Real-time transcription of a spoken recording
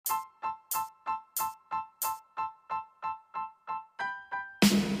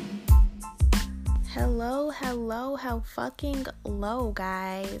How fucking low,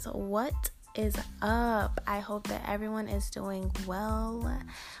 guys. What is up? I hope that everyone is doing well.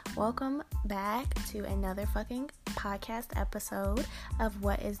 Welcome back to another fucking podcast episode of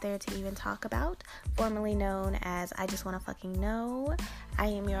What Is There to Even Talk About, formerly known as I Just Want to Fucking Know. I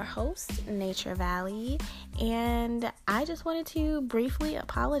am your host, Nature Valley, and I just wanted to briefly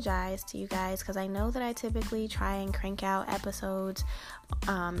apologize to you guys because I know that I typically try and crank out episodes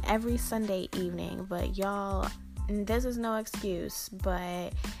every Sunday evening, but y'all, this is no excuse,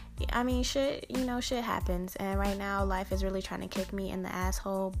 but I mean, shit happens, and right now life is really trying to kick me in the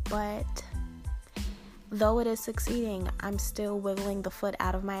asshole, but though it is succeeding, I'm still wiggling the foot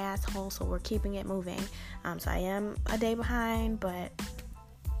out of my asshole, so we're keeping it moving. So I am a day behind, but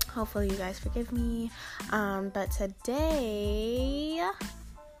hopefully you guys forgive me. But today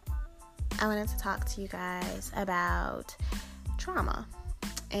I wanted to talk to you guys about trauma.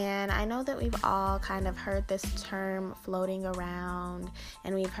 And I know that we've all kind of heard this term floating around,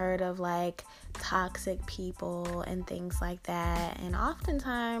 and we've heard of like toxic people and things like that. And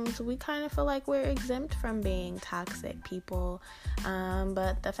oftentimes we kind of feel like we're exempt from being toxic people.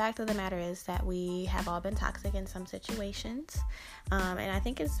 But the fact of the matter is that we have all been toxic in some situations. And I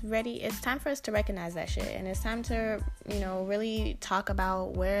think it's time for us to recognize that shit. And it's time to, really talk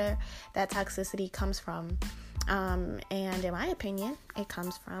about where that toxicity comes from. And in my opinion, it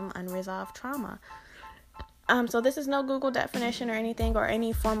comes from unresolved trauma. So this is no Google definition or anything, or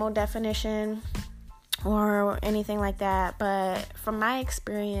any formal definition or anything like that. But from my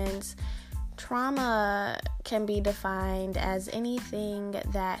experience, trauma can be defined as anything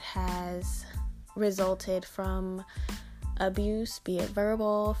that has resulted from abuse, be it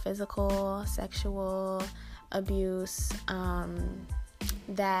verbal, physical, sexual abuse,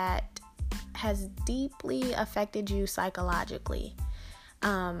 that has deeply affected you psychologically,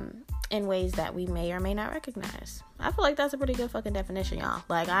 in ways that we may or may not recognize. I feel like that's a pretty good fucking definition, y'all.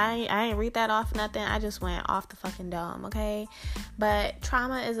 Like, I ain't read that off nothing. I just went off the fucking dome, okay? But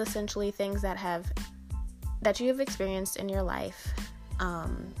trauma is essentially things that you have experienced in your life,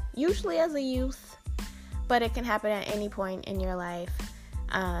 usually as a youth, but it can happen at any point in your life.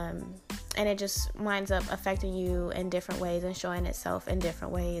 And it just winds up affecting you in different ways and showing itself in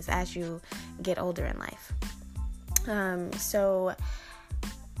different ways as you get older in life. So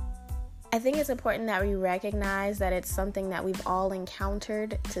I think it's important that we recognize that it's something that we've all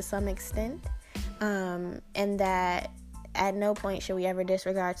encountered to some extent, and that at no point should we ever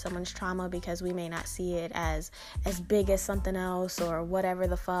disregard someone's trauma because we may not see it as big as something else or whatever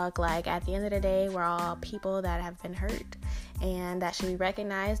the fuck. Like, at the end of the day, we're all people that have been hurt, and that should be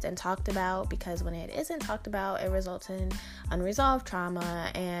recognized and talked about, because when it isn't talked about, it results in unresolved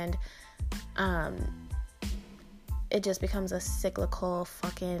trauma, and it just becomes a cyclical,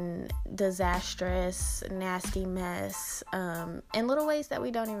 fucking disastrous, nasty mess, in little ways that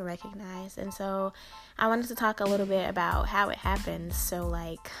we don't even recognize. And so I wanted to talk a little bit about how it happens. So,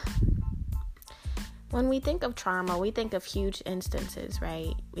 like, when we think of trauma, we think of huge instances,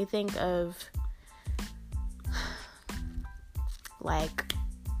 right? We think of, like,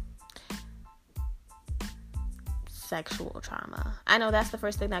 sexual trauma. I know that's the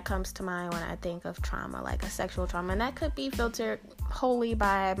first thing that comes to mind when I think of trauma, like a sexual trauma. And that could be filtered wholly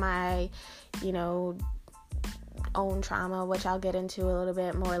by my, own trauma, which I'll get into a little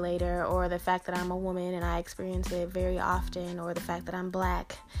bit more later, or the fact that I'm a woman and I experience it very often, or the fact that I'm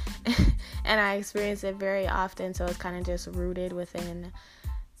black and I experience it very often. So it's kind of just rooted within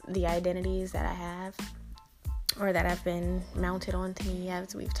the identities that I have, or that have been mounted onto me,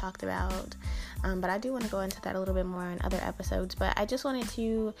 as we've talked about. But I do want to go into that a little bit more in other episodes. But I just wanted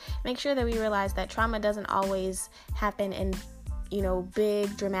to make sure that we realize that trauma doesn't always happen in,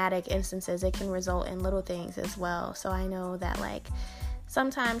 big dramatic instances. It can result in little things as well. So I know that, like,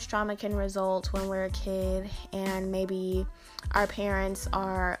 sometimes trauma can result when we're a kid and maybe our parents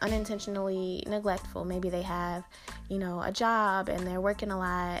are unintentionally neglectful. Maybe they have, a job and they're working a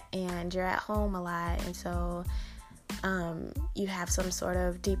lot and you're at home a lot. And so you have some sort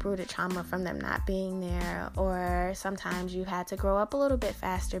of deep-rooted trauma from them not being there. Or sometimes you had to grow up a little bit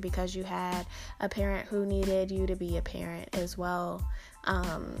faster because you had a parent who needed you to be a parent as well.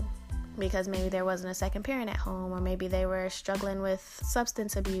 Because maybe there wasn't a second parent at home, or maybe they were struggling with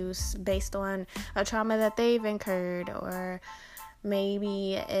substance abuse based on a trauma that they've incurred, or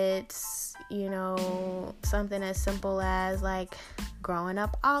maybe it's, something as simple as, like, growing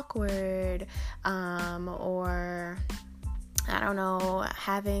up awkward, or, I don't know,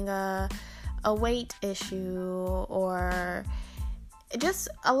 having a weight issue, or just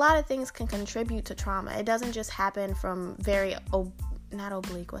a lot of things can contribute to trauma. It doesn't just happen from very not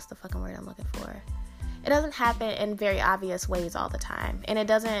oblique, what's the fucking word I'm looking for? it doesn't happen in very obvious ways all the time, and it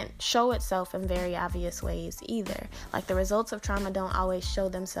doesn't show itself in very obvious ways either. Like, the results of trauma don't always show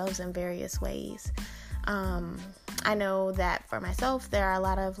themselves in various ways. I know that for myself, there are a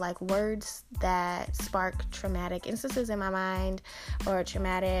lot of like words that spark traumatic instances in my mind, or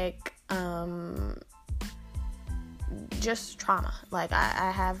traumatic, just trauma. Like,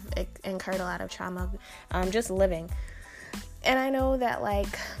 I have incurred a lot of trauma, just living. And I know that,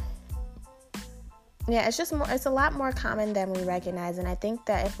 like, yeah, it's a lot more common than we recognize. And I think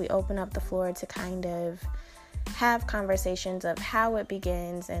that if we open up the floor to kind of have conversations of how it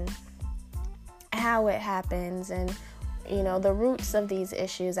begins and how it happens, and, you know, the roots of these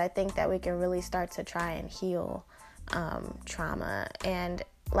issues, I think that we can really start to try and heal trauma. And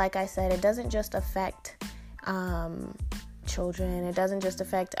like I said, it doesn't just affect children. It doesn't just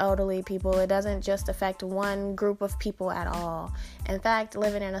affect elderly people. It doesn't just affect one group of people at all. In fact,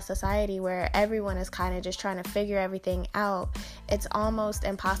 living in a society where everyone is kind of just trying to figure everything out, it's almost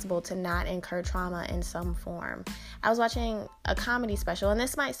impossible to not incur trauma in some form. I was watching a comedy special, and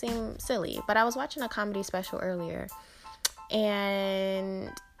this might seem silly, but I was watching a comedy special earlier,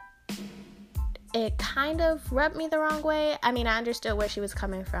 and it kind of rubbed me the wrong way. I mean, I understood where she was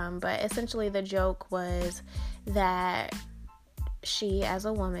coming from, but essentially the joke was that she, as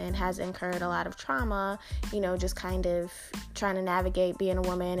a woman, has incurred a lot of trauma, you know, just kind of trying to navigate being a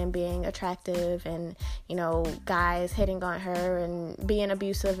woman and being attractive, and, you know, guys hitting on her and being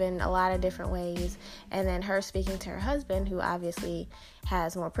abusive in a lot of different ways. And then her speaking to her husband, who obviously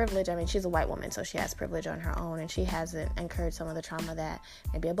has more privilege. I mean, she's a white woman, so she has privilege on her own, and she hasn't incurred some of the trauma that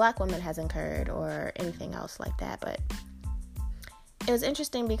maybe a black woman has incurred or anything else like that. But it was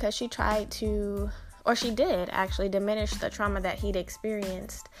interesting because she tried to, or she did actually, diminish the trauma that he'd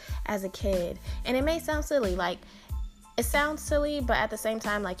experienced as a kid. And it may sound silly, like, it sounds silly, but at the same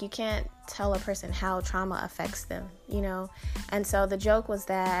time, like, you can't tell a person how trauma affects them, you know? And so the joke was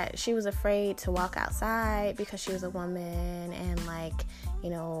that she was afraid to walk outside because she was a woman, and, like, you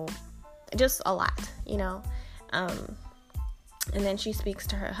know, just a lot, you know? And then she speaks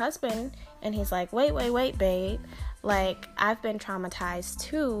to her husband, and he's like, wait, babe. Like, I've been traumatized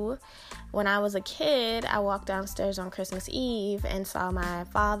too. When I was a kid, I walked downstairs on Christmas Eve and saw my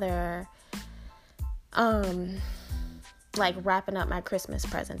father, like, wrapping up my Christmas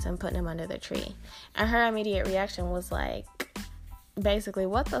presents and putting them under the tree. And her immediate reaction was like, basically,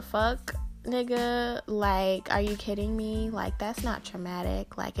 what the fuck, nigga? Like, are you kidding me? Like, that's not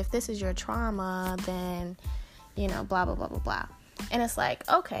traumatic. Like, if this is your trauma, then, you know, blah, blah, blah, blah, blah. And it's like,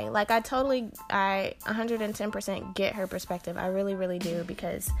 okay, like, I 110% get her perspective. I really, really do,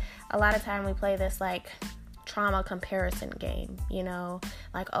 because a lot of time we play this, like, trauma comparison game, you know,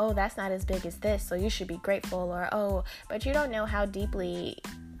 like, oh, that's not as big as this, so you should be grateful, or, oh, but you don't know how deeply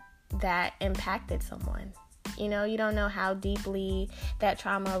that impacted someone. You know, you don't know how deeply that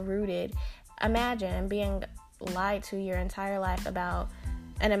trauma rooted. Imagine being lied to your entire life about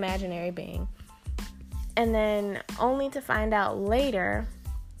an imaginary being, and then only to find out later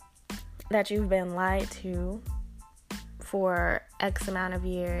that you've been lied to for X amount of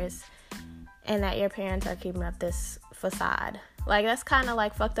years, and that your parents are keeping up this facade. Like, that's kind of,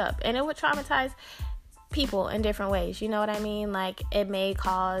 like, fucked up. And it would traumatize people in different ways. You know what I mean? Like, it may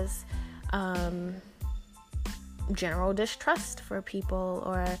cause general distrust for people,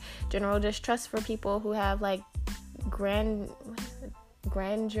 or general distrust for people who have, like,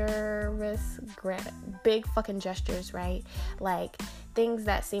 big fucking gestures, right? Like, things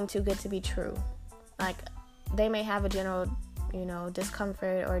that seem too good to be true. Like, they may have a general, you know,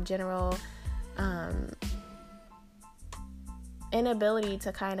 discomfort, or general inability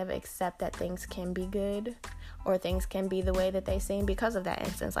to kind of accept that things can be good, or things can be the way that they seem because of that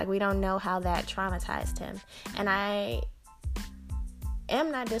instance. Like, we don't know how that traumatized him. And I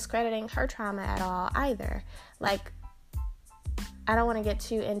am not discrediting her trauma at all either. Like, I don't want to get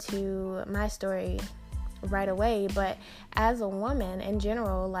too into my story right away, but as a woman in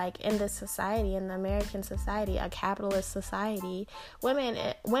general, like, in this society, in the American society, a capitalist society,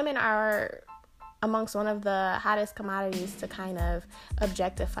 women are amongst one of the hottest commodities to kind of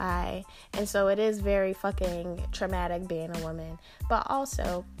objectify. And so it is very fucking traumatic being a woman. But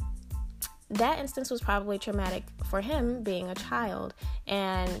also, that instance was probably traumatic for him being a child.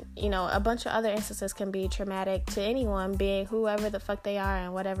 And, you know, a bunch of other instances can be traumatic to anyone, being whoever the fuck they are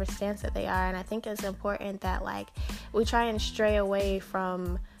and whatever stance that they are. And I think it's important that, like, we try and stray away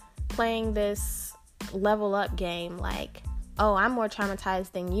from playing this level up game. Like, oh, I'm more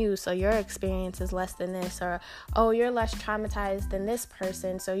traumatized than you, so your experience is less than this, or, oh, you're less traumatized than this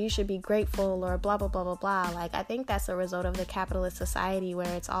person, so you should be grateful, or blah, blah, blah, blah, blah. Like, I think that's a result of the capitalist society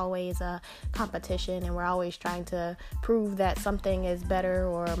where it's always a competition and we're always trying to prove that something is better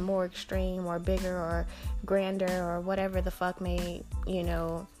or more extreme or bigger or grander or whatever the fuck may,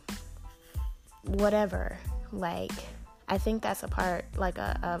 whatever. Like, I think that's a part, like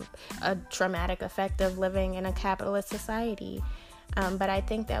a traumatic effect of living in a capitalist society. But I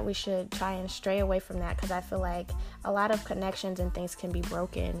think that we should try and stray away from that, because I feel like a lot of connections and things can be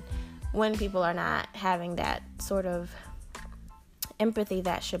broken when people are not having that sort of empathy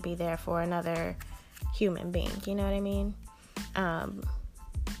that should be there for another human being. You know what I mean? And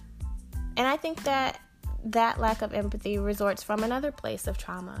I think that lack of empathy resorts from another place of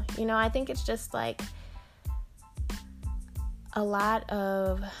trauma. I think it's just like a lot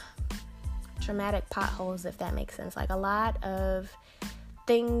of traumatic potholes, if that makes sense. Like a lot of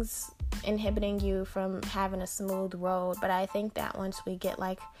things inhibiting you from having a smooth road. But I think that once we get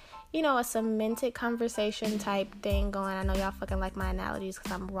like, a cemented conversation type thing going, I know y'all fucking like my analogies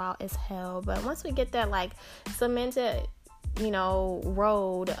because I'm raw as hell. But once we get that like cemented,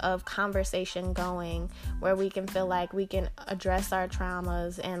 road of conversation going where we can feel like we can address our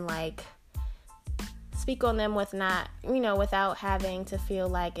traumas and like speak on them without having to feel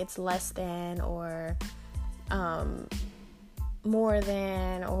like it's less than or more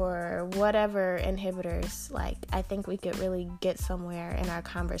than or whatever inhibitors. Like, I think we could really get somewhere in our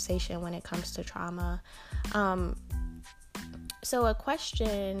conversation when it comes to trauma. So a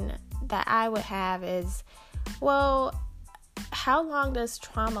question that I would have is, well, how long does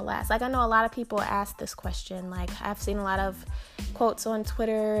trauma last? Like, I know a lot of people ask this question. Like, I've seen a lot of quotes on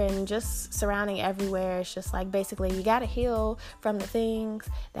Twitter and just surrounding everywhere. It's just like, basically, you got to heal from the things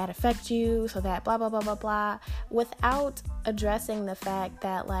that affect you so that blah, blah, blah, blah, blah, without addressing the fact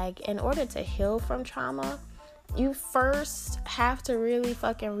that, like, in order to heal from trauma, you first have to really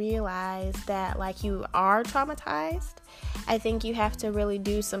fucking realize that, like, you are traumatized. I think you have to really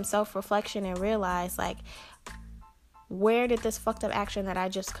do some self-reflection and realize, like, where did this fucked up action that I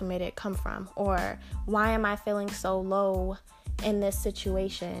just committed come from? Or why am I feeling so low in this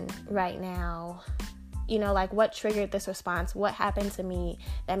situation right now? Like, what triggered this response? What happened to me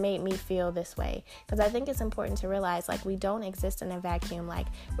that made me feel this way? Because I think it's important to realize, like, we don't exist in a vacuum. Like,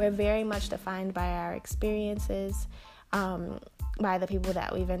 we're very much defined by our experiences, by the people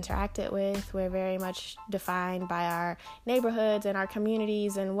that we've interacted with. We're very much defined by our neighborhoods and our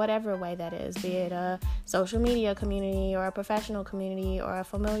communities in whatever way that is, be it a social media community or a professional community or a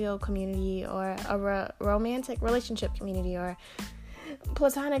familial community or a romantic relationship community or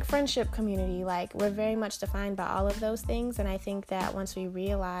platonic friendship community. Like, we're very much defined by all of those things. And I think that once we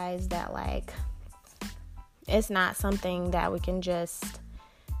realize that, like, it's not something that we can just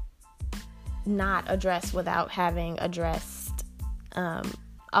not address without having addressed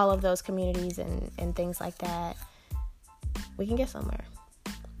all of those communities and things like that, we can get somewhere,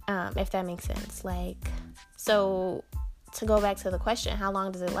 if that makes sense. Like, so to go back to the question, how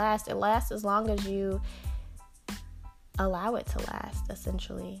long does it last? It lasts as long as you allow it to last,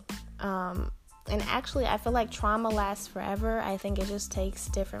 essentially. And actually, I feel like trauma lasts forever. I think it just takes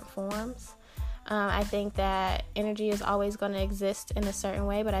different forms. I think that energy is always going to exist in a certain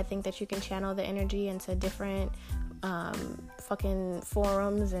way, but I think that you can channel the energy into different fucking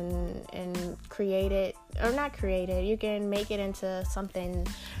forums and create it, or not create it, you can make it into something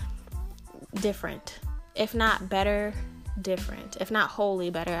different. If not better, different. If not wholly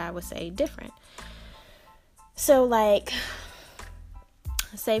better, I would say different. So, like,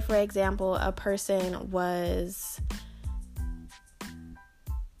 say for example, a person was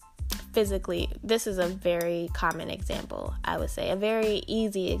physically, this is a very common example, I would say, a very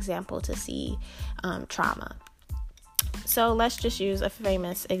easy example to see trauma. So let's just use a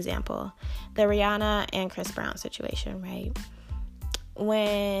famous example, the Rihanna and Chris Brown situation, right?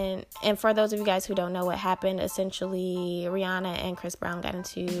 And for those of you guys who don't know what happened, essentially Rihanna and Chris Brown got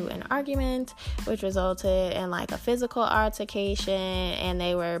into an argument, which resulted in like a physical altercation, and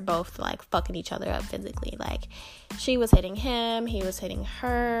they were both like fucking each other up physically. Like, she was hitting him, he was hitting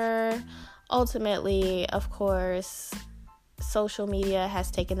her. Ultimately, of course, social media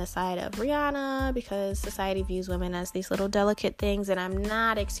has taken the side of Rihanna because society views women as these little delicate things. And I'm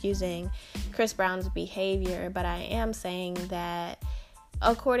not excusing Chris Brown's behavior, but I am saying that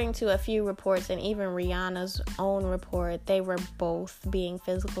according to a few reports and even Rihanna's own report, they were both being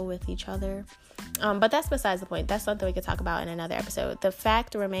physical with each other. But that's besides the point. That's something we could talk about in another episode. The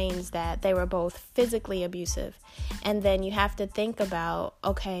fact remains that they were both physically abusive. And then you have to think about,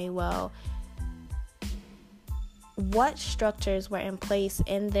 okay, well, what structures were in place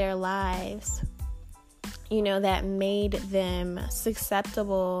in their lives, that made them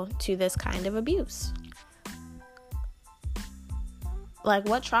susceptible to this kind of abuse. Like,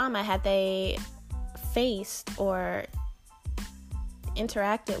 what trauma had they faced or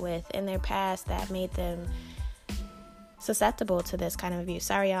interacted with in their past that made them susceptible to this kind of abuse?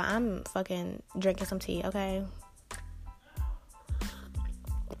 Sorry, y'all, I'm fucking drinking some tea, okay?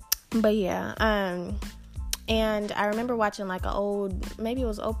 But yeah, and I remember watching like an old, maybe it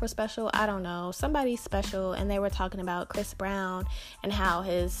was Oprah special, I don't know, somebody's special, and they were talking about Chris Brown and how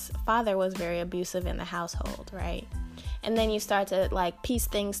his father was very abusive in the household, right? And then you start to like piece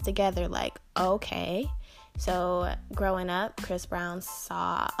things together, like, okay, so growing up, Chris Brown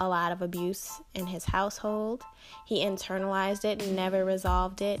saw a lot of abuse in his household. He internalized it, never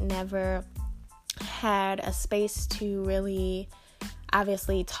resolved it, never had a space to really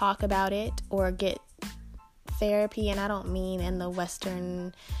obviously talk about it or get therapy. And I don't mean in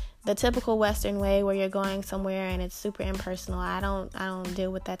the typical Western way where you're going somewhere and it's super impersonal. I don't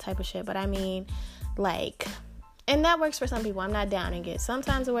deal with that type of shit. But I mean, like, and that works for some people. I'm not downing it.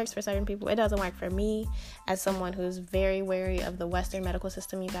 Sometimes it works for certain people. It doesn't work for me. As someone who's very wary of the Western medical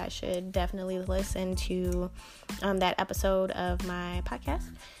system, you guys should definitely listen to that episode of my podcast.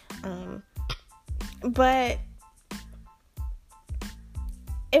 But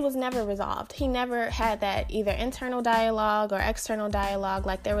it was never resolved. He never had that either internal dialogue or external dialogue.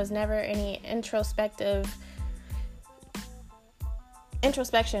 Like, there was never any introspection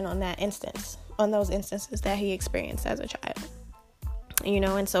on those instances that he experienced as a child.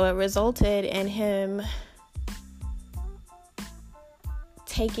 And so it resulted in him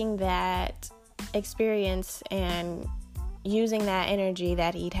taking that experience and using that energy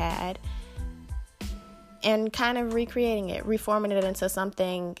that he'd had and kind of recreating it, reforming it into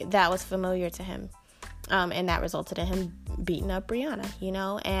something that was familiar to him. And that resulted in him beating up Rihanna,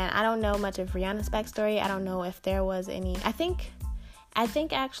 And I don't know much of Rihanna's backstory. I don't know if there was any. I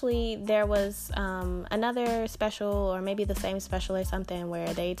think actually there was another special, or maybe the same special or something,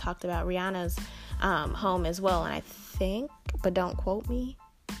 where they talked about Rihanna's home as well. And I think, but don't quote me,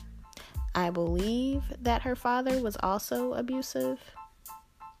 I believe that her father was also abusive.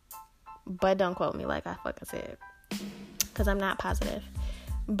 But don't quote me like I fucking said, because I'm not positive.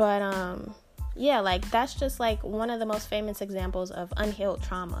 But yeah, like, that's just like one of the most famous examples of unhealed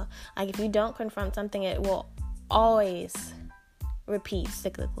trauma. Like, if you don't confront something, it will always repeat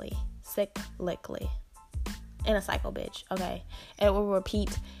cyclically in a cycle, bitch. Okay, it will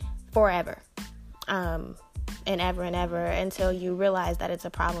repeat forever, and ever and ever, until you realize that it's a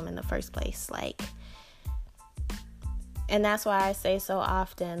problem in the first place. Like, and that's why I say so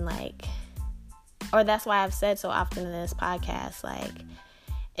often, like, or that's why I've said so often in this podcast, like,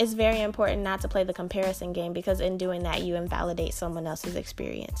 it's very important not to play the comparison game, because in doing that, you invalidate someone else's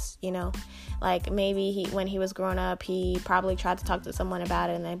experience, Like, maybe when he was growing up, he probably tried to talk to someone about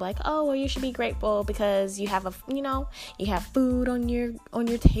it, and they'd be like, oh, well, you should be grateful because you have you have food on your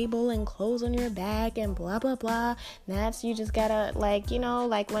table and clothes on your back and blah, blah, blah. And you just gotta, like,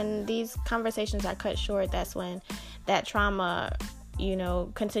 like, when these conversations are cut short, that's when that trauma,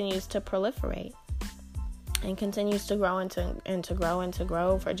 continues to proliferate. And continues to grow and to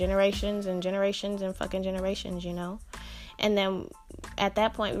grow for generations and generations and fucking generations, And then at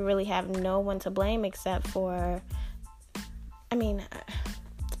that point, we really have no one to blame except for, I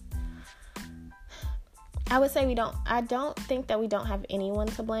would say I don't think that we don't have anyone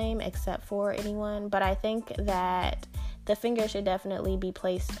to blame except for anyone. But I think that the finger should definitely be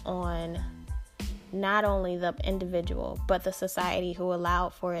placed on not only the individual, but the society who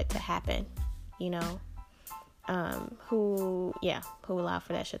allowed for it to happen, who allowed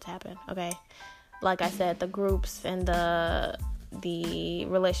for that shit to happen. Okay, like I said, the groups and the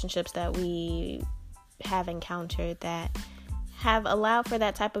relationships that we have encountered that have allowed for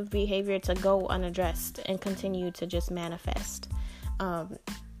that type of behavior to go unaddressed and continue to just manifest.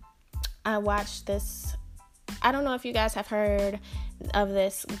 I watched this, I don't know if you guys have heard of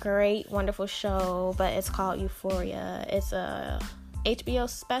this great, wonderful show, but it's called Euphoria. It's a HBO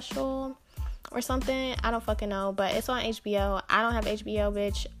special or something. I don't fucking know, but it's on HBO. I don't have HBO,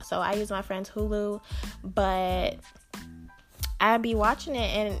 bitch, so I use my friend's Hulu, but I be watching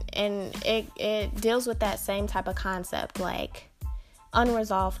it, and it deals with that same type of concept, like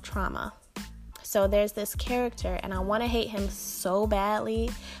unresolved trauma. So there's this character, and I want to hate him so badly,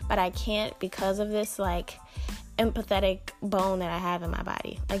 but I can't because of this, like, empathetic bone that I have in my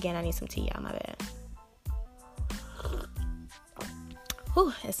body. Again, I need some tea, y'all, my bad.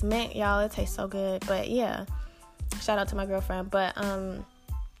 Whew, it's mint, y'all. It tastes so good. But yeah, shout out to my girlfriend. But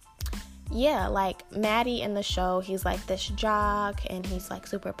yeah, like Maddie in the show, he's like this jock and he's like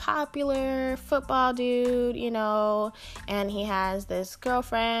super popular football dude, you know, and he has this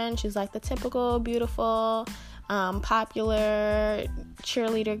girlfriend. She's like the typical beautiful, popular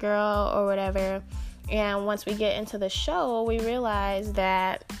cheerleader girl or whatever. And once we get into the show, we realize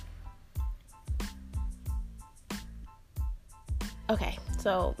that, okay,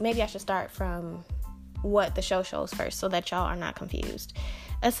 so maybe I should start from what the show shows first so that y'all are not confused.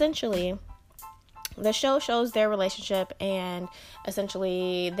 Essentially, the show shows their relationship and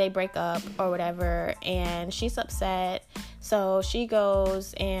essentially they break up or whatever, and she's upset. So she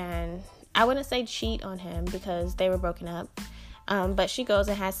goes and, I wouldn't say cheat on him because they were broken up, but she goes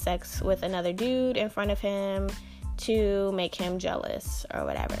and has sex with another dude in front of him to make him jealous or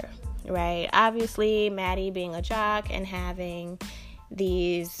whatever, right? Obviously, Maddie being a jock and having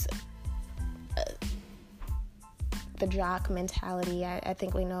these the jock mentality, I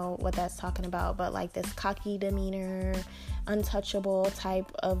think we know what that's talking about, but like this cocky demeanor, untouchable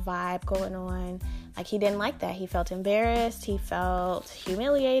type of vibe going on. Like, he didn't like that. He felt embarrassed, he felt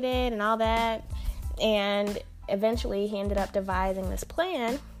humiliated and all that, and eventually he ended up devising this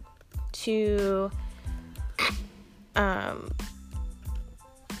plan to I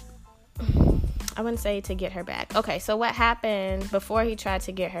wouldn't say to get her back. Okay, so what happened before he tried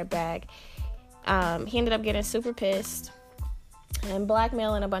to get her back, he ended up getting super pissed and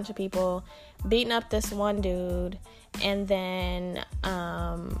blackmailing a bunch of people, beating up this one dude, and then,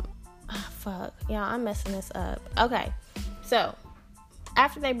 I'm messing this up. Okay, so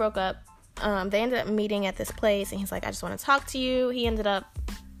after they broke up, they ended up meeting at this place, and he's like, I just want to talk to you. He ended up,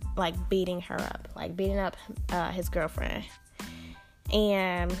 like, beating her up, like, beating up his girlfriend,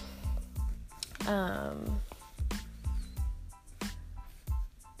 and,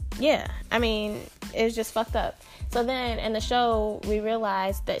 yeah, I mean, it's just fucked up. So then in the show, we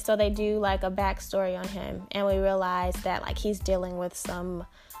realized that, so they do like a backstory on him, and we realize that like he's dealing with some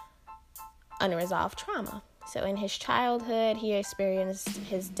unresolved trauma. So in his childhood, he experienced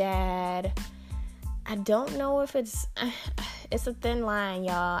his dad. I don't know if it's a thin line,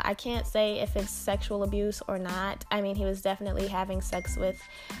 y'all. I can't say if it's sexual abuse or not. I mean, he was definitely having sex with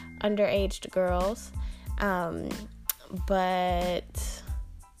underage girls, but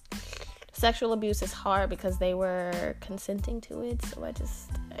sexual abuse is hard because they were consenting to it, so I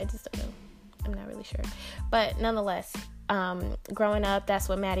just don't know. I'm not really sure. But nonetheless, growing up, that's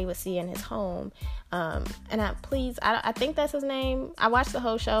what Maddie would see in his home. And I think that's his name. I watched the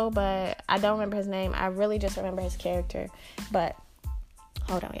whole show, but I don't remember his name. I really just remember his character. But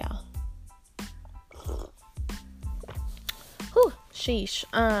hold on, y'all. Whew, sheesh.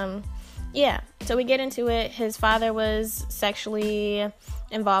 Yeah, so we get into it. His father was sexually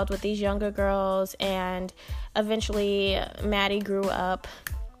involved with these younger girls, and eventually Maddie grew up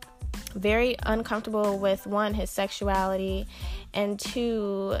very uncomfortable with, one, his sexuality, and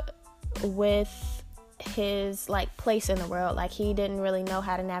two, with his like place in the world. Like, he didn't really know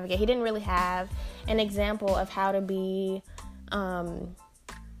how to navigate. He didn't really have an example of how to be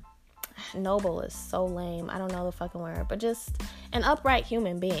noble is so lame. I don't know the fucking word, but just an upright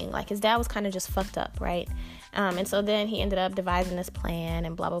human being. Like, his dad was kind of just fucked up, right? And so then he ended up devising this plan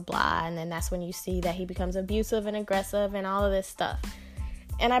and blah, blah, blah. And then that's when you see that he becomes abusive and aggressive and all of this stuff.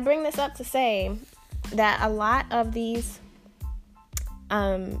 And I bring this up to say that a lot of these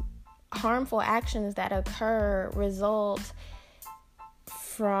harmful actions that occur result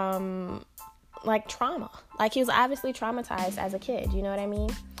from like trauma. Like, he was obviously traumatized as a kid, you know what I mean?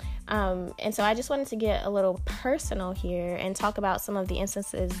 And so I just wanted to get a little personal here and talk about some of the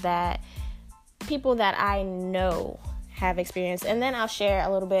instances that people that I know have experienced. And then I'll share a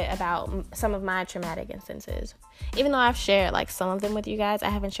little bit about some of my traumatic instances. Even though I've shared like some of them with you guys, I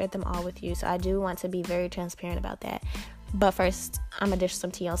haven't shared them all with you. So I do want to be very transparent about that. But first, I'm going to dish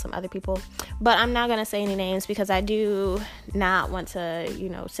some tea on some other people. But I'm not going to say any names because I do not want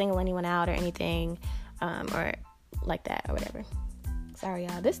to, single anyone out or anything, or like that or whatever. Sorry,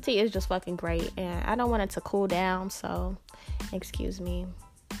 y'all. This tea is just fucking great, and I don't want it to cool down, so excuse me.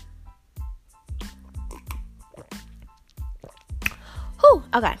 Whew,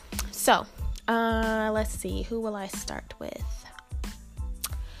 okay. So, let's see. Who will I start with?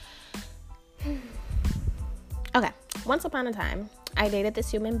 Okay. Once upon a time, I dated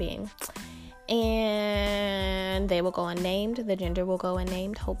this human being, and they will go unnamed. The gender will go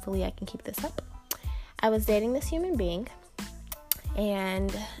unnamed. Hopefully, I can keep this up. I was dating this human being,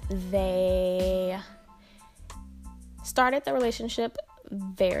 and they started the relationship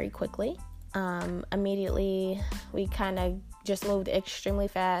very quickly. Immediately, we kind of just moved extremely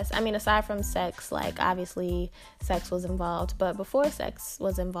fast. I mean, aside from sex, like, obviously sex was involved, but before sex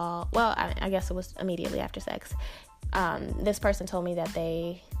was involved, well, I guess it was immediately after sex, this person told me that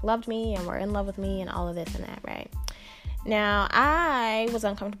they loved me and were in love with me and all of this and that, right? Now, I was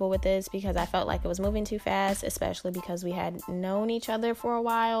uncomfortable with this because I felt like it was moving too fast, especially because we had known each other for a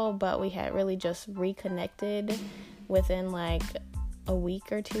while, but we had really just reconnected within like a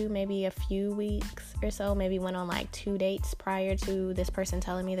week or two, maybe a few weeks or so. Maybe went on like 2 dates prior to this person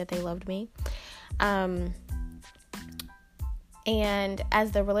telling me that they loved me. And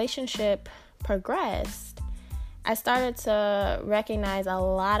as the relationship progressed, I started to recognize a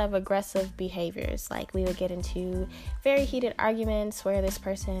lot of aggressive behaviors. Like, we would get into very heated arguments where this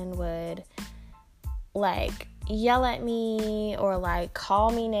person would like yell at me or like call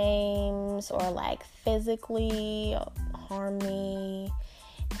me names or like physically harm me.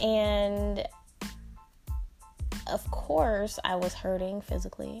 And of course I was hurting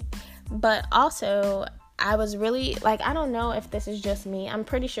physically, but also I was really, like, I don't know if this is just me. I'm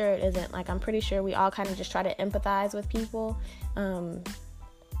pretty sure it isn't. Like, I'm pretty sure we all kind of just try to empathize with people.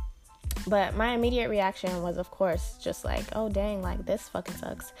 But my immediate reaction was, of course, just like, oh, dang, like, this fucking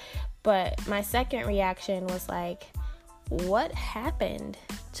sucks. But my second reaction was like, what happened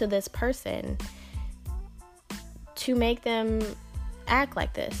to this person to make them act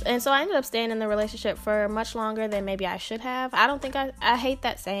like this? And so I ended up staying in the relationship for much longer than maybe I should have. I don't think I hate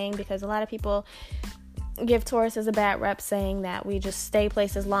that saying, because a lot of people give Tauruses a bad rep saying that we just stay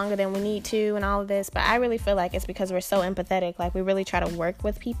places longer than we need to and all of this, but I really feel like it's because we're so empathetic. Like, we really try to work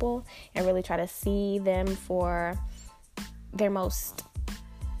with people and really try to see them for their most,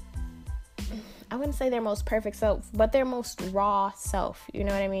 I wouldn't say their most perfect self, but their most raw self, you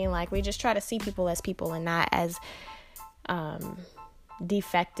know what I mean? Like, we just try to see people as people and not as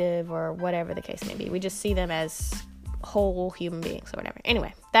defective or whatever the case may be. We just see them as whole human beings or whatever.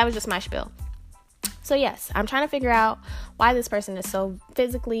 Anyway, that was just my spiel. So yes, I'm trying to figure out why this person is so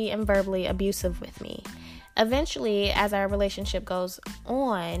physically and verbally abusive with me. Eventually, as our relationship goes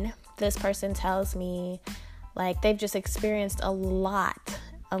on, this person tells me, like, they've just experienced a lot.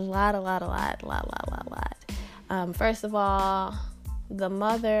 First of all, the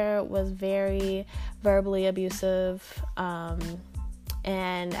mother was very verbally abusive,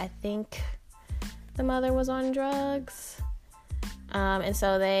 and I think the mother was on drugs. And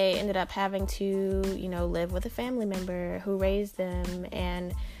so they ended up having to, live with a family member who raised them,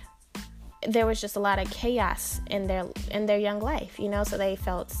 and there was just a lot of chaos in their young life, so they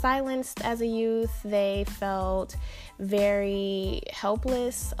felt silenced as a youth. They felt very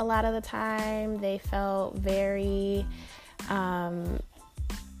helpless a lot of the time. They felt very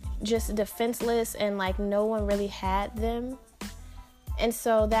just defenseless, and like no one really had them. And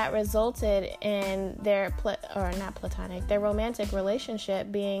so that resulted in their romantic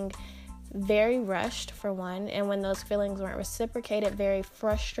relationship being very rushed, for one. And when those feelings weren't reciprocated, very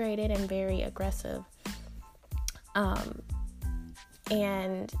frustrated and very aggressive.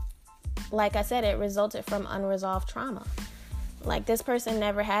 And like I said, it resulted from unresolved trauma. Like, this person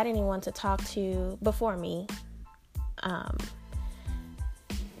never had anyone to talk to before me.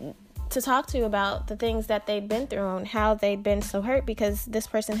 To talk to about the things that they'd been through and how they'd been so hurt, because this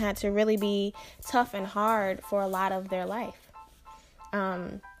person had to really be tough and hard for a lot of their life.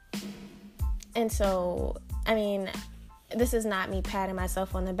 And so, I mean, this is not me patting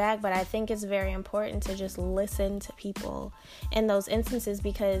myself on the back, but I think it's very important to just listen to people in those instances,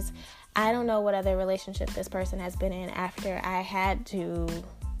 because I don't know what other relationship this person has been in after I had to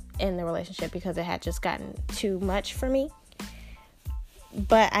end the relationship because it had just gotten too much for me.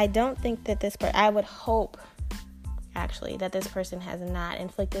 But I don't think that I would hope, actually, that this person has not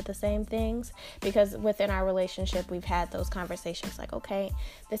inflicted the same things, because within our relationship, we've had those conversations like, okay,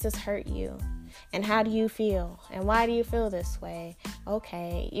 this has hurt you, and how do you feel, and why do you feel this way?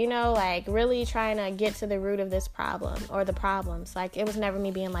 Okay, like really trying to get to the root of this problem or the problems. Like, it was never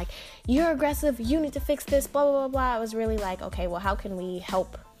me being like, you're aggressive, you need to fix this, blah, blah, blah, blah. It was really like, okay, well, how can we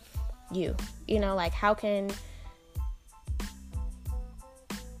help you? Like, how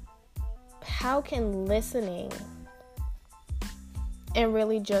can listening and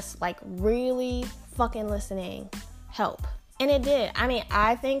really just like really fucking listening help? And it did. I mean,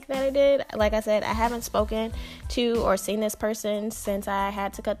 I think that it did. Like I said, I haven't spoken to or seen this person since I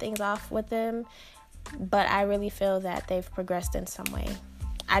had to cut things off with them, but I really feel that they've progressed in some way.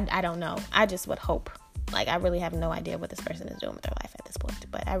 I don't know. I just would hope. Like, I really have no idea what this person is doing with their life at this point,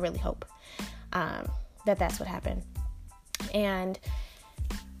 but I really hope that that's what happened. And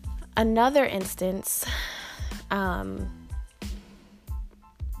another instance,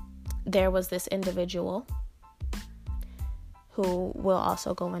 there was this individual who will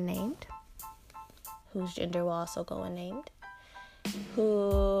also go unnamed, whose gender will also go unnamed,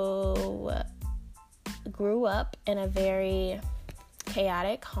 who grew up in a very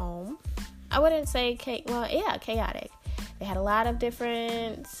chaotic home. I wouldn't say chaotic. They had a lot of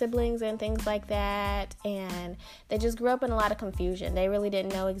different siblings and things like that, and they just grew up in a lot of confusion. They really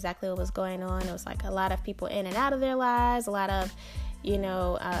didn't know exactly what was going on. It was like a lot of people in and out of their lives, a lot of,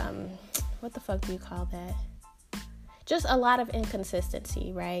 what the fuck do you call that? Just a lot of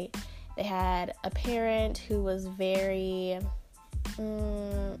inconsistency, right? They had a parent who was very,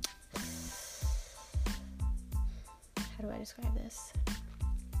 how do I describe this?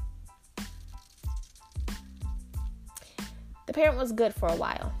 The parent was good for a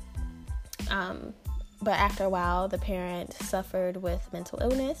while, but after a while, the parent suffered with mental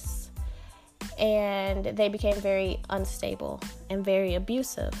illness, and they became very unstable and very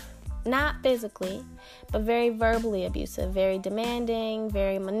abusive. Not physically, but very verbally abusive, very demanding,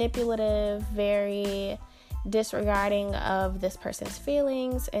 very manipulative, very disregarding of this person's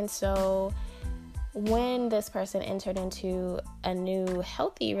feelings. And so when this person entered into a new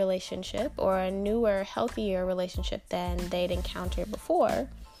healthy relationship, or a newer, healthier relationship than they'd encountered before,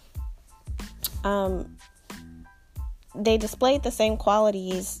 they displayed the same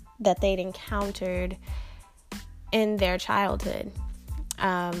qualities that they'd encountered in their childhood.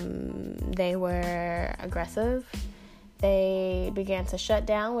 They were aggressive. They began to shut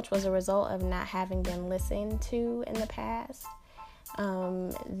down, which was a result of not having been listened to in the past.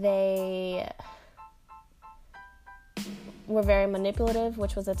 They were very manipulative,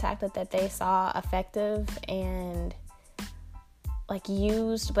 which was a tactic that they saw effective and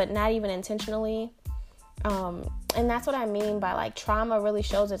used, but not even intentionally. And that's what I mean by trauma really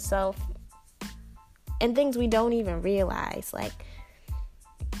shows itself in things we don't even realize.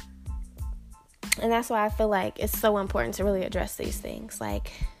 And that's why I feel like it's so important to really address these things.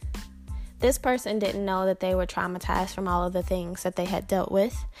 This person didn't know that they were traumatized from all of the things that they had dealt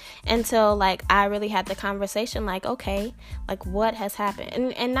with until I really had the conversation okay, what has happened?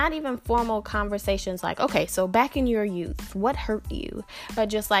 And not even formal conversations okay, so back in your youth, what hurt you? But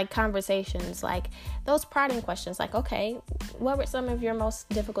just conversations those prodding questions okay, what were some of your most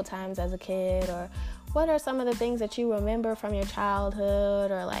difficult times as a kid? Or what are some of the things that you remember from your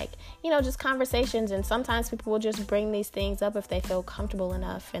childhood? Or just conversations. And sometimes people will just bring these things up if they feel comfortable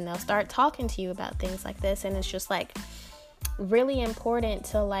enough, and they'll start talking to you about things like this. And it's just really important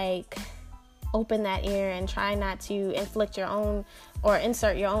to open that ear and try not to inflict your own or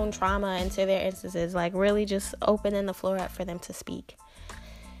insert your own trauma into their instances. Really just opening the floor up for them to speak.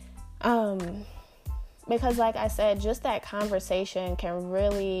 Because like I said, just that conversation can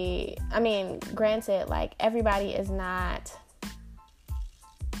really, granted, everybody is not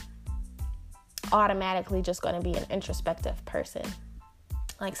automatically just going to be an introspective person.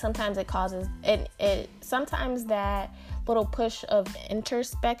 Sometimes it causes, sometimes that little push of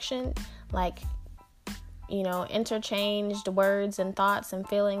introspection, interchanged words and thoughts and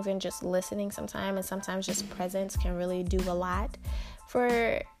feelings and just listening sometimes, and sometimes just presence can really do a lot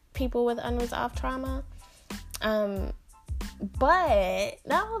for people with unresolved trauma. But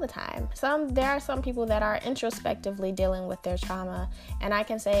not all the time. There are some people that are introspectively dealing with their trauma, and I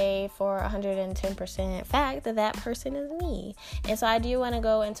can say for 110% fact that person is me. And so I do want to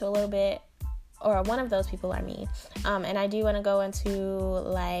go into a little bit, or one of those people are me. And I do want to go into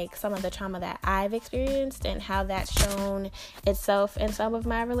some of the trauma that I've experienced and how that's shown itself in some of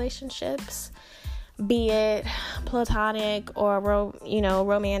my relationships, be it platonic or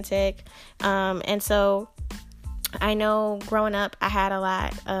romantic. And so I know growing up I had a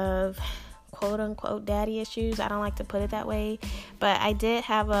lot of quote unquote daddy issues. I don't like to put it that way, but I did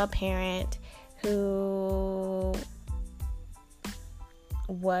have a parent who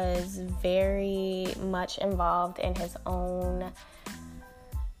was very much involved in his own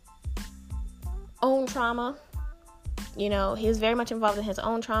trauma. He was very much involved in his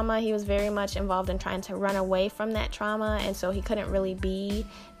own trauma. He was very much involved in trying to run away from that trauma. And so he couldn't really be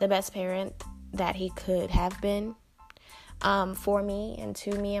the best parent that he could have been for me and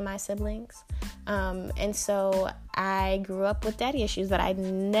to me and my siblings. And so I grew up with daddy issues that I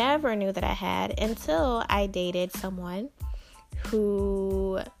never knew that I had until I dated someone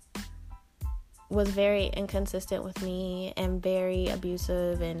who was very inconsistent with me and very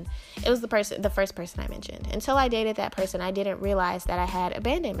abusive, and it was the first person I mentioned. Until I dated that person, I didn't realize that I had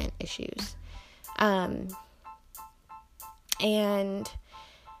abandonment issues. And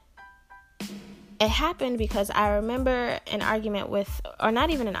it happened because I remember an argument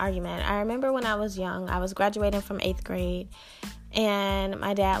I remember when I was young, I was graduating from 8th grade, and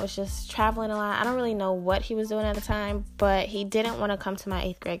my dad was just traveling a lot. I don't really know what he was doing at the time, but he didn't want to come to my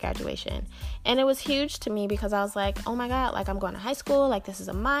 8th grade graduation. And it was huge to me because I was like, oh my God, like I'm going to high school, like this is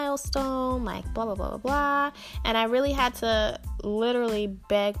a milestone, like blah, blah, blah, blah, blah. And I really had to literally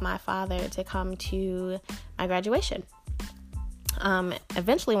beg my father to come to my graduation.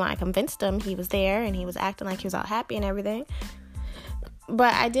 Eventually when I convinced him, he was there and he was acting like he was all happy and everything.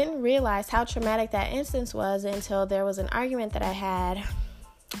 But I didn't realize how traumatic that instance was until there was an argument that I had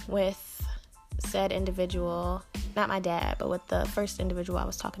with said individual, not my dad, but with the first individual I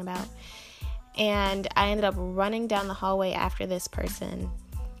was talking about. And I ended up running down the hallway after this person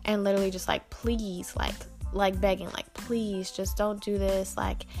and literally just like, please, like begging, like, please just don't do this.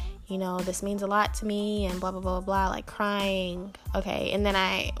 Like, you know, this means a lot to me and blah, blah, blah, blah, like crying. Okay. And then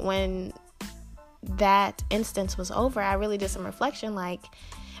when that instance was over, I really did some reflection. Like,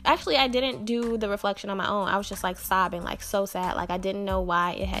 actually, I didn't do the reflection on my own. I was just like sobbing, like so sad. Like I didn't know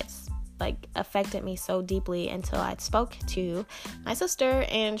why it had like affected me so deeply until I spoke to my sister,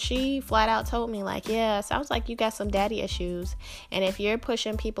 and she flat out told me like, yeah, sounds like you got some daddy issues, and if you're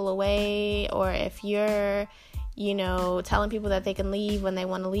pushing people away, or if you're, you know, telling people that they can leave when they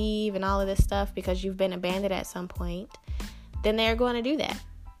want to leave and all of this stuff because you've been abandoned at some point, then they're going to do that.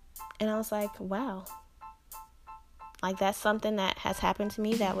 And I was like, wow, like that's something that has happened to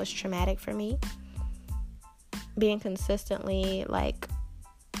me that was traumatic for me, being consistently like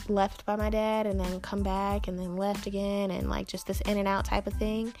left by my dad and then come back and then left again, and like just this in and out type of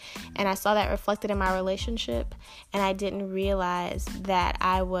thing. And I saw that reflected in my relationship, and I didn't realize that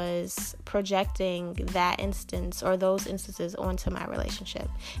I was projecting that instance or those instances onto my relationship.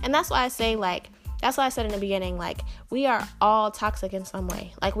 And that's why I say, like, that's why I said in the beginning, like, we are all toxic in some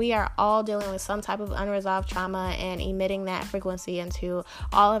way. Like, we are all dealing with some type of unresolved trauma and emitting that frequency into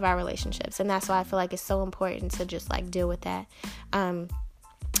all of our relationships. And that's why I feel like it's so important to just, like, deal with that.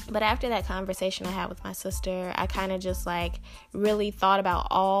 But after that conversation I had with my sister, I kind of just, like, really thought about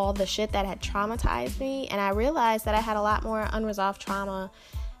all the shit that had traumatized me. And I realized that I had a lot more unresolved trauma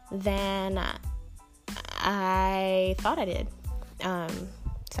than I thought I did.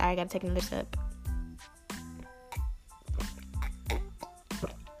 Sorry, I got to take another sip.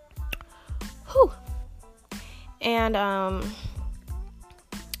 Whew. And,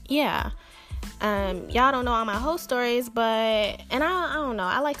 yeah. Y'all don't know all my hoe stories, and I don't know,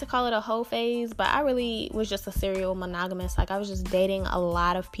 I like to call it a hoe phase, but I really was just a serial monogamous. Like, I was just dating a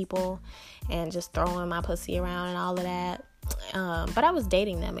lot of people and just throwing my pussy around and all of that. But I was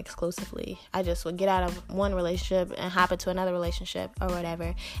dating them exclusively. I just would get out of one relationship and hop into another relationship or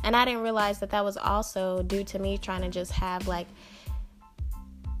whatever. And I didn't realize that that was also due to me trying to just have, like,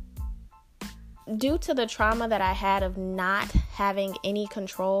 due to the trauma that I had of not having any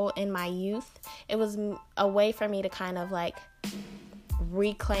control in my youth, it was a way for me to kind of like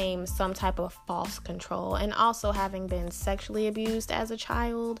reclaim some type of false control. And also having been sexually abused as a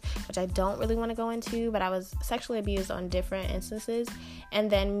child, which I don't really want to go into, but I was sexually abused on different instances. And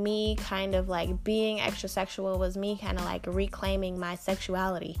then me kind of like being extra sexual was me kind of like reclaiming my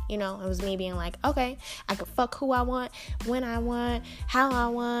sexuality. You know, it was me being like, okay, I can fuck who I want, when I want, how I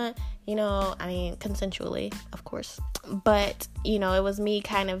want. You know, I mean, consensually, of course. But, you know, it was me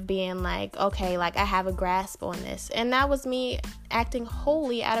kind of being like, okay, like I have a grasp on this. And that was me acting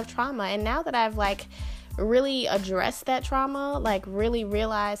wholly out of trauma. And now that I've like really addressed that trauma, like really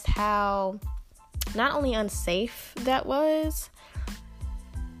realized how not only unsafe that was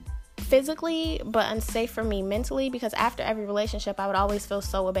physically, but unsafe for me mentally, because after every relationship I would always feel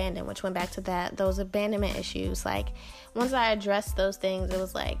so abandoned, which went back to those abandonment issues. Like, once I addressed those things, it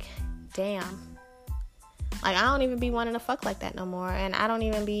was like, damn, like I don't even be wanting to fuck like that no more, and I don't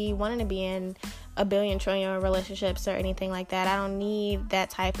even be wanting to be in a billion trillion relationships or anything like that. I don't need that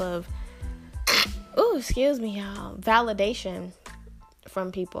type of excuse me, y'all, validation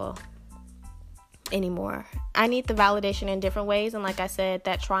from people anymore. I need the validation in different ways, and like I said,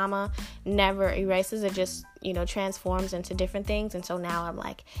 that trauma never erases. It just, you know, transforms into different things. And so now I'm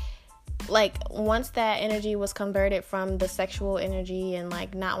like once that energy was converted from the sexual energy and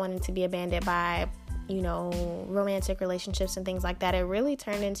like not wanting to be abandoned by, you know, romantic relationships and things like that, it really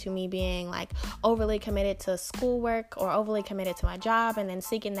turned into me being like overly committed to schoolwork or overly committed to my job, and then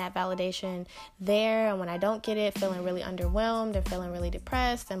seeking that validation there. And when I don't get it, feeling really underwhelmed and feeling really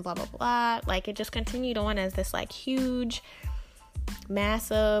depressed and blah, blah, blah. Like, it just continued on as this like huge,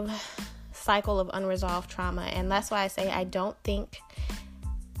 massive cycle of unresolved trauma. And that's why I say I don't think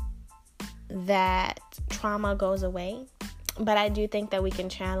that trauma goes away, but I do think that we can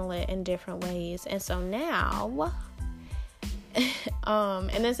channel it in different ways. And so now,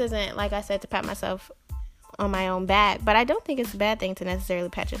 and this isn't, like I said, to pat myself on my own back. But I don't think it's a bad thing to necessarily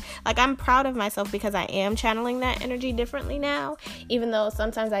pat it. Like, I'm proud of myself because I am channeling that energy differently now, even though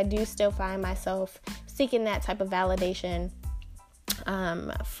sometimes I do still find myself seeking that type of validation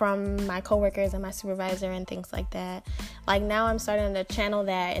from my coworkers and my supervisor and things like that. Like, now I'm starting to channel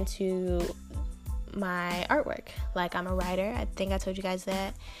that into my artwork. Like, I'm a writer. I think I told you guys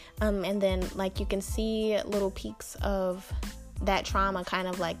that. And then, like, you can see little peaks of that trauma kind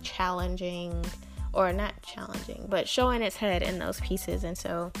of like challenging, or not challenging, but showing its head in those pieces. And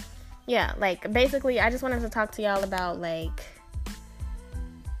so, yeah, like, basically, I just wanted to talk to y'all about, like,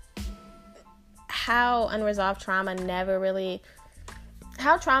 how trauma never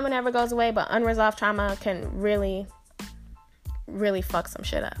goes away, but unresolved trauma can really, really fuck some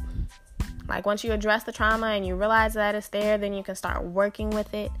shit up. Like, once you address the trauma and you realize that it's there, then you can start working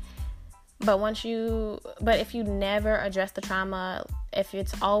with it. But if you never address the trauma, if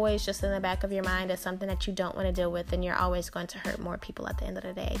it's always just in the back of your mind as something that you don't want to deal with, then you're always going to hurt more people at the end of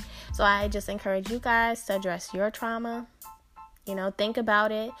the day. So I just encourage you guys to address your trauma. You know, think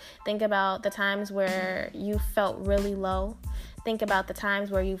about it. Think about the times where you felt really low. Think about the times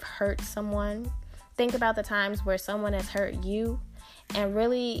where you've hurt someone. Think about the times where someone has hurt you. And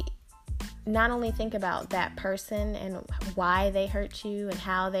really not only think about that person and why they hurt you and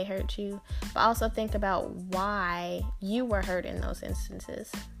how they hurt you, but also think about why you were hurt in those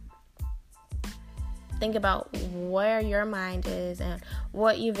instances. Think about where your mind is and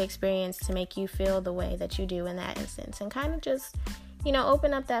what you've experienced to make you feel the way that you do in that instance. And kind of just,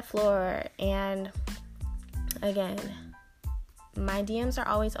 open up that floor. And again, my DMs are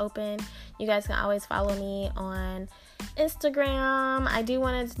always open. You guys can always follow me on Instagram. I do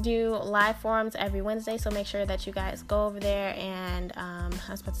want to do live forums every Wednesday, so make sure that you guys go over there and I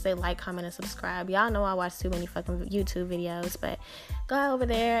was about to say like, comment, and subscribe. Y'all know I watch too many fucking YouTube videos, but go over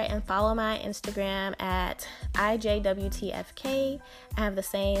there and follow my Instagram at IJWTFK. I have the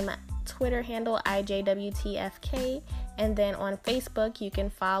same Twitter handle, IJWTFK. And then on Facebook, you can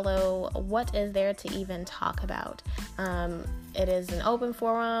follow What Is There to Even Talk About. It is an open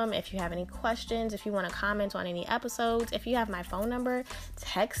forum. If you have any questions, if you want to comment on any episodes, if you have my phone number,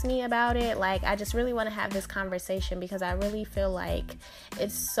 text me about it. Like, I just really want to have this conversation because I really feel like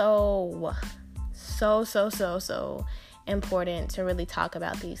it's so important to really talk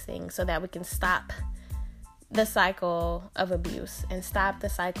about these things so that we can stop the cycle of abuse and stop the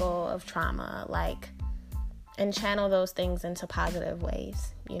cycle of trauma, and channel those things into positive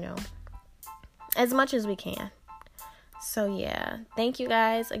ways, as much as we can. So yeah, thank you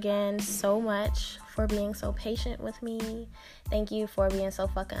guys again so much for being so patient with me. Thank you for being so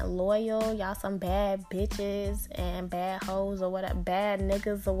fucking loyal. Y'all some bad bitches and bad hoes or whatever, bad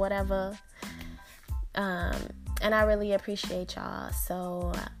niggas or whatever. And I really appreciate y'all.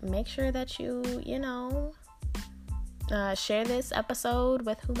 So make sure that you, share this episode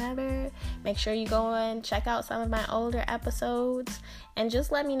with whomever. Make sure you go and check out some of my older episodes and just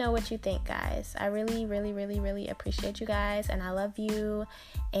let me know what you think, guys. I really, really, really, really appreciate you guys, and I love you.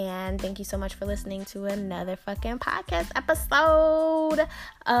 And thank you so much for listening to another fucking podcast episode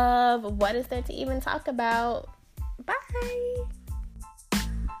of What Is There to Even Talk About. Bye.